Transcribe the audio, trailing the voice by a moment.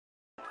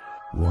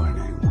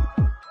Warning.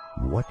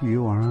 What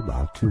you are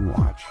about to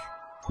watch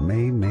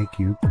may make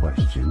you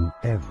question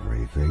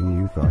everything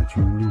you thought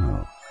you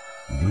knew.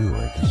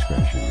 Viewer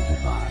discretion is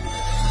advised.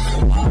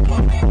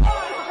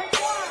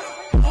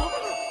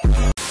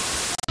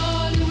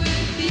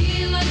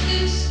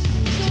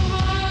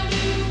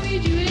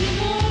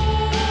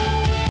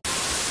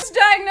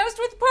 Diagnosed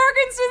with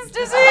Parkinson's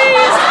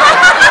disease.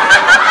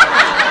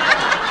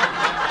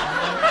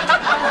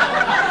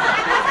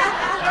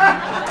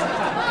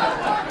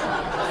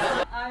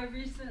 I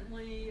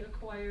recently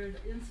acquired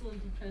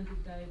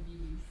insulin-dependent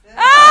diabetes. I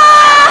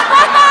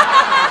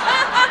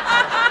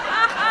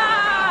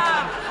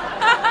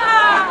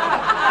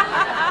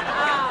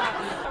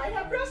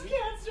have breast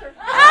cancer.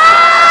 I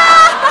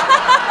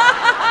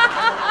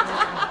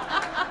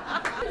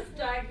was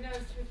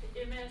diagnosed with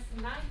MS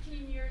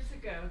 19 years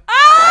ago.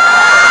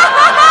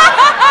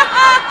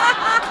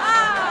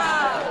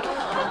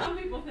 Some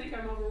people think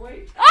I'm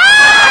overweight.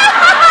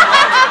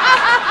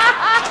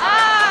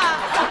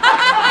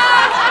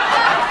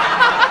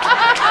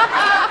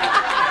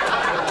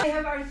 I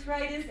have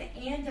arthritis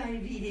and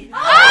diabetes.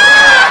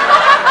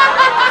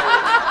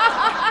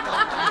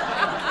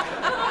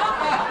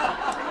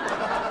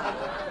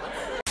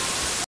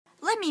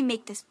 Let me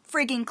make this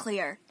friggin'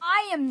 clear.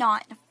 I am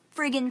not in a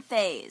friggin'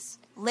 phase.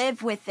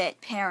 Live with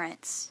it,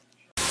 parents.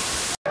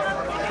 Look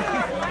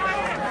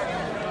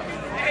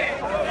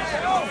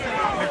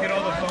at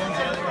all the phones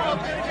all around.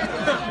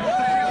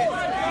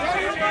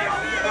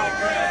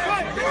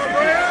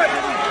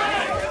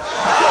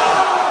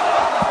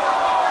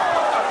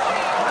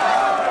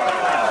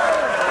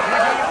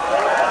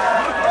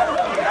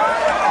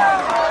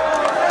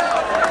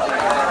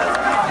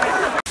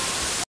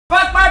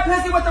 Fuck my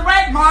pussy with the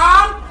rape,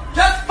 Mom!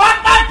 Just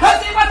fuck my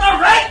pussy with the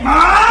rape,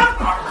 Mom!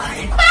 Fuck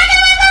it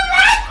with the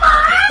rape,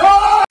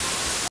 Mom!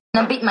 I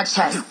beat my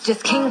chest,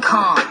 just King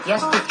Kong.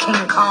 Yes, this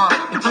King Kong.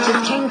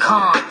 Just King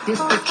Kong. This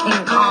is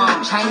King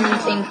Kong.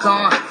 Chinese ink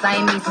on,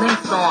 Siamese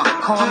links on.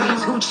 Call me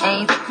 2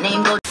 Chains.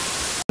 Name go.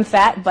 I'm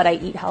fat, but I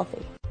eat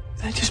healthy.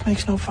 That just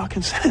makes no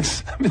fucking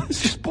sense. I mean,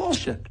 it's just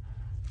bullshit.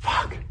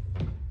 Fuck.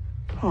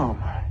 Oh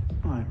my.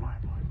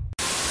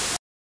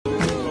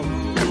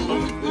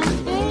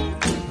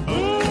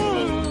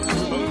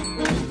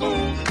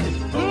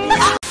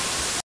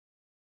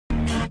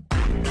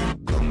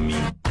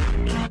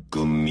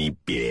 Gummy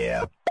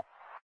bear.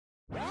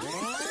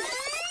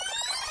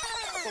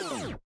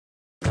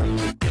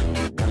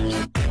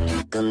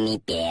 Gummy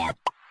bear.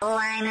 Oh,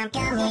 I'm a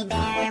gummy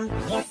bear.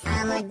 Yes,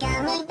 I'm a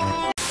gummy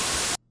bear.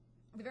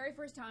 The very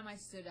first time I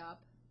stood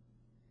up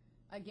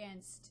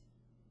against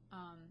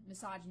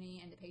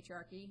misogyny and the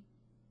patriarchy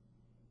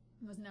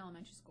was in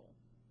elementary school.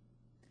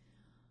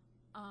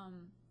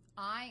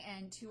 I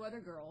and 2 other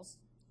girls,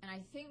 and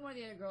I think one of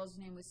the other girls'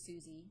 name was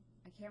Susie.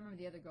 I can't remember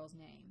the other girl's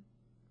name.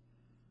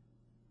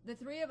 The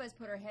 3 of us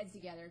put our heads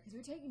together because we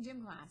were taking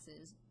gym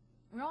classes.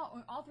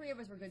 All 3 of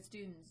us were good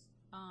students,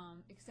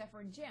 except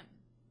for in gym.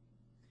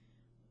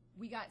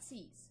 We got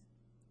C's.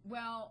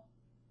 Well,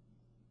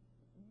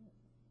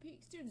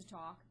 students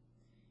talk,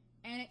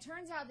 and it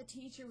turns out the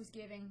teacher was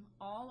giving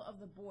all of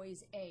the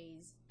boys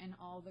A's and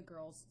all the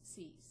girls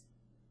C's.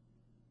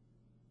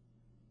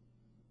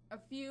 A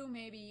few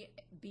maybe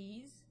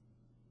B's.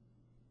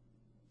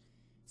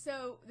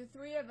 So the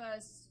 3 of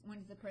us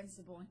went to the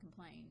principal and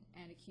complained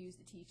and accused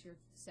the teacher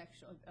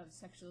of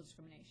sexual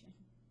discrimination.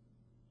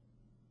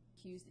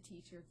 Accused the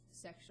teacher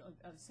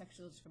of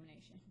sexual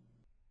discrimination.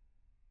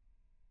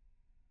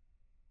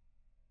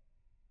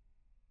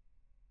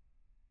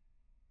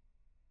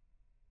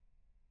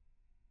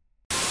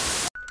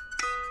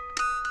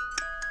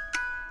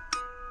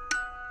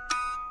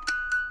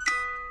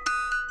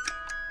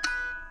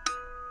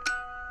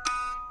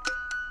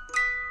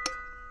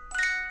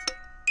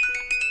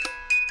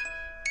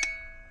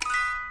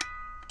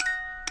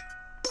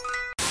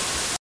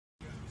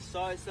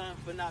 Sorry, son,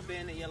 for not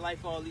being in your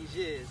life all these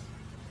years.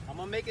 I'm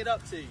gonna make it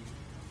up to you.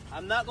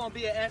 I'm not gonna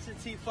be an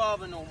absentee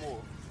father no more.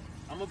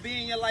 I'm gonna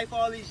be in your life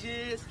all these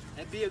years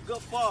and be a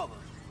good father.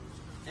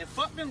 And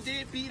fuck them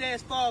deadbeat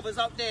ass fathers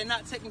out there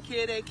not taking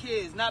care of their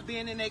kids, not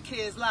being in their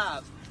kids'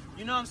 lives.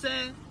 You know what I'm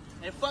saying?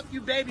 And fuck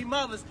you baby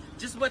mothers,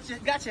 just what you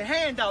got your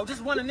hand out,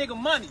 just want a nigga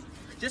money.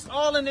 Just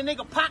all in the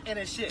nigga pocket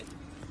and shit.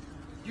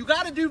 You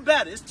gotta do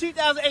better. It's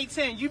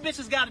 2018. You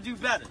bitches gotta do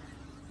better.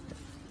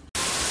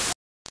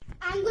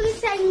 I'm going to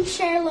sing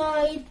Cher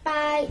Lloyd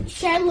by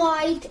Cher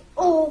Lloyd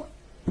or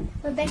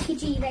Rebecca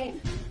G. Right?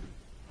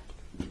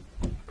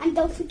 And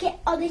don't forget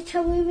all the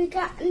trouble we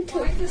got into.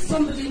 Why does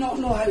somebody not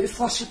know how to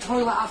flush a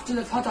toilet after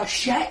they've had a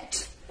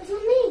shit? What do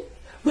you mean?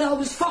 Well, it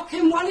was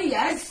fucking one of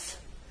yous.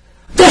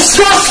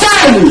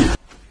 Disgusting!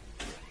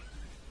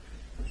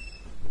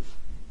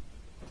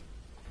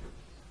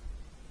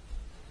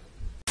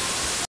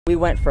 We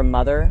went from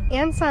mother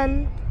and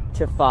son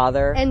to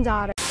father and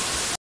daughter.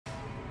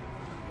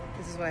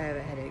 This is why I have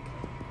a headache.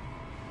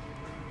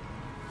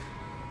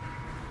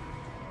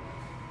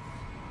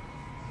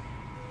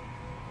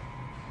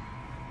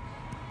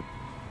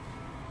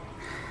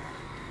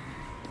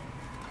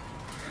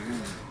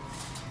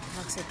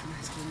 toxic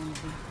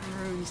masculinity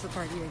ruins the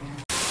party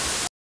again.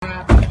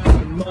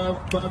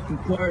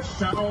 Motherfucking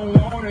Porsche, I don't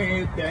want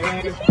it.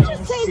 That Did he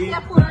just say the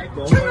F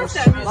word? Turn off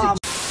that music.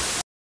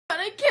 But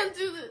I can't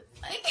do this.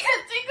 I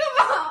can't think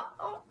about.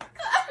 Oh God.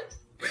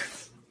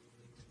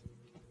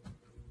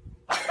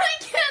 I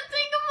can't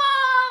think of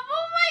mom.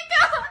 Oh my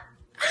God.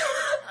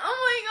 Oh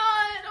my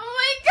God. Oh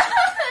my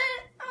God.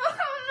 Oh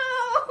no.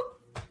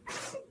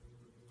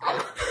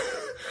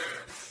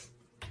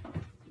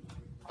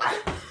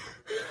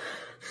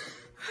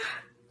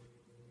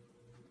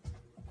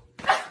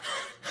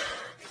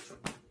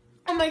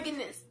 Oh my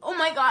goodness. Oh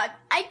my God.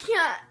 I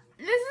can't.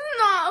 This is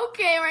not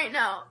okay right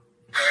now.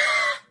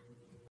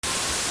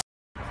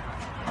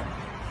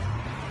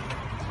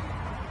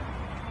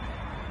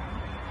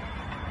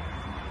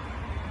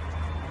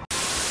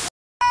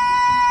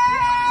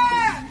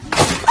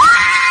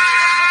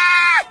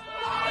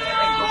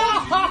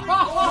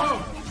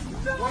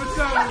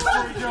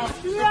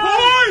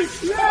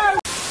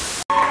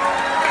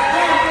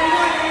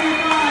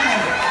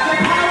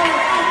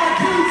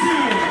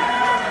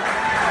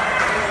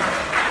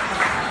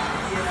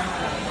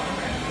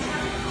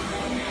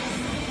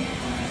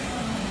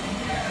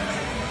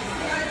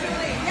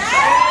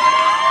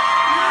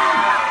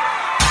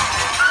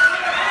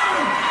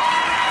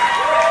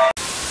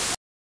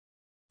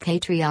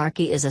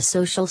 Patriarchy is a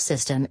social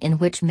system in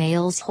which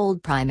males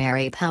hold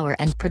primary power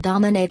and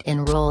predominate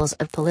in roles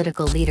of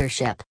political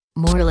leadership,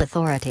 moral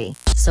authority,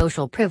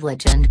 social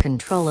privilege and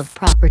control of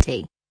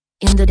property.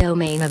 In the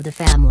domain of the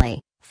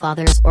family,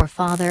 fathers or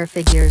father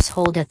figures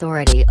hold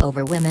authority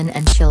over women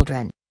and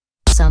children.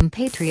 Some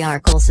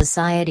patriarchal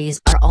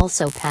societies are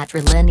also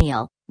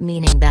patrilineal,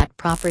 meaning that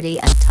property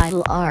and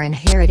title are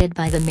inherited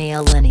by the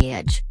male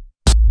lineage.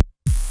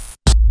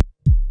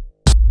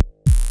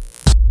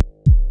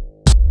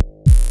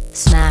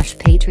 Smash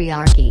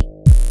patriarchy.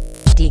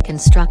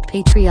 Deconstruct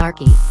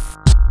patriarchy.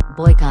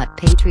 Boycott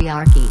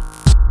patriarchy.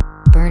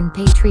 Burn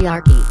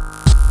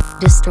patriarchy.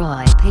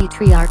 Destroy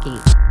patriarchy.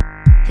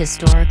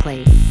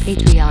 Historically,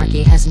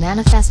 patriarchy has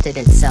manifested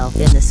itself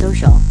in the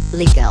social,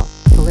 legal,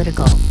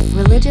 political,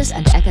 religious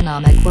and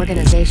economic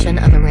organization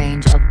of a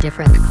range of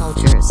different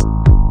cultures.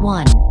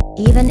 1.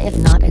 Even if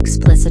not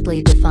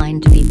explicitly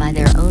defined to be by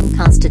their own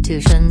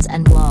constitutions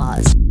and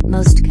laws,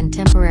 most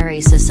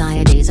contemporary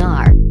societies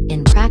are,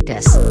 in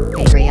practice,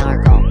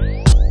 patriarchal.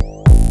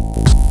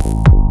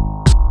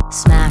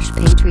 Smash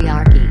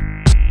patriarchy.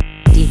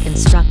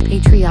 Deconstruct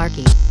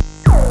patriarchy.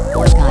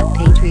 Boycott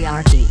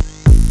patriarchy.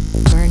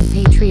 Burn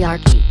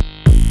patriarchy.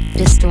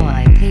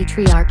 Destroy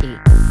patriarchy.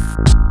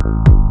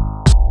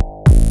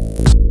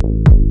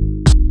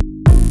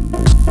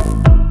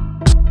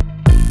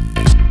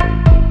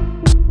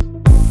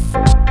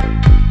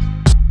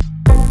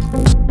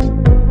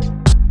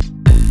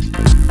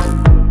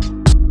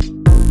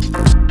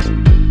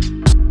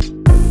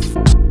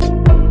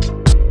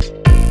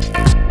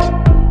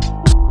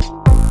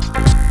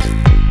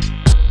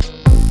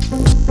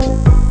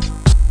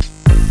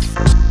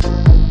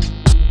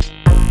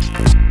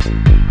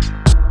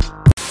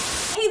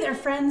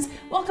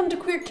 Welcome to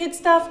Queer Kid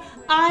Stuff.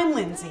 I'm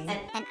Lindsay.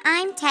 And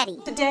I'm Teddy.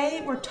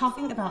 Today we're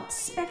talking about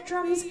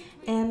spectrums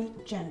and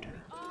gender.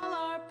 All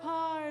are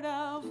part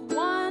of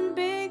one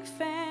big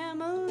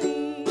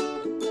family.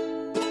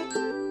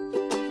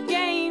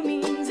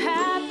 Gaming's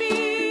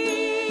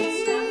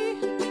happy.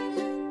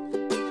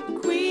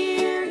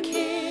 Queer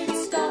Kid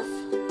Stuff.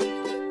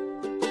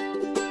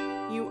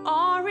 You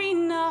are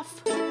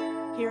enough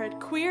here at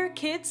Queer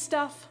Kid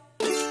Stuff.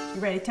 You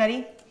ready,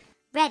 Teddy?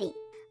 Ready.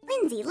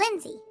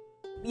 Lindsay.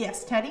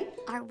 Yes, Teddy?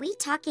 Are we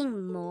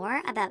talking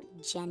more about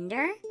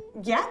gender?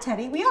 Yeah,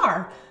 Teddy, we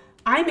are.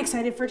 I'm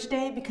excited for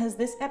today because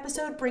this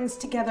episode brings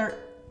together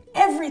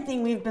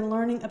everything we've been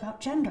learning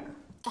about gender.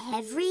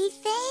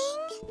 Everything?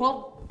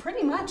 Well,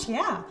 pretty much,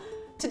 yeah.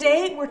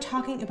 Today we're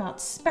talking about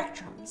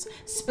spectrums,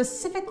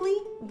 specifically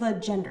the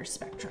gender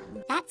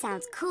spectrum. That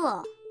sounds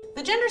cool.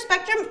 The gender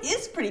spectrum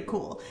is pretty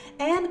cool,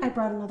 and I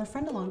brought another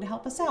friend along to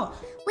help us out.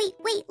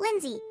 Wait,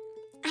 Lindsay.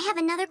 I have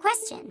another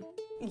question.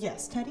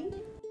 Yes, Teddy?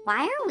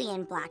 Why are we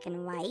in black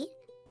and white?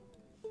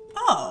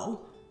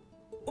 Oh.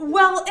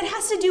 Well, it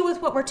has to do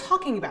with what we're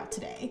talking about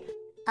today.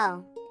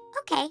 Oh,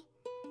 okay.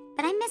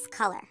 But I miss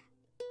color.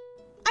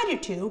 I do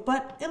too,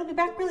 but it'll be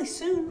back really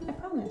soon, I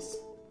promise.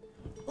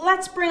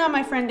 Let's bring on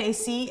my friend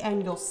AC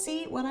and you'll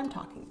see what I'm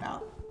talking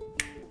about.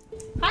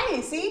 Hi,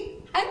 AC.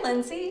 Hi,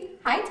 Lindsay.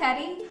 Hi,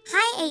 Teddy.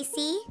 Hi,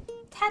 AC.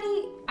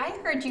 Teddy, I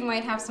heard you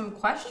might have some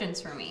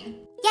questions for me.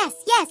 Yes.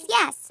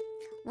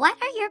 What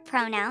are your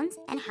pronouns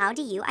and how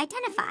do you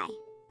identify?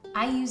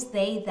 I use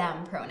they,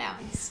 them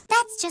pronouns.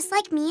 That's just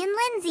like me and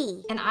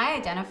Lindsay. And I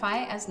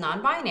identify as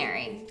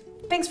non-binary.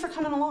 Thanks for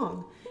coming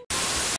along.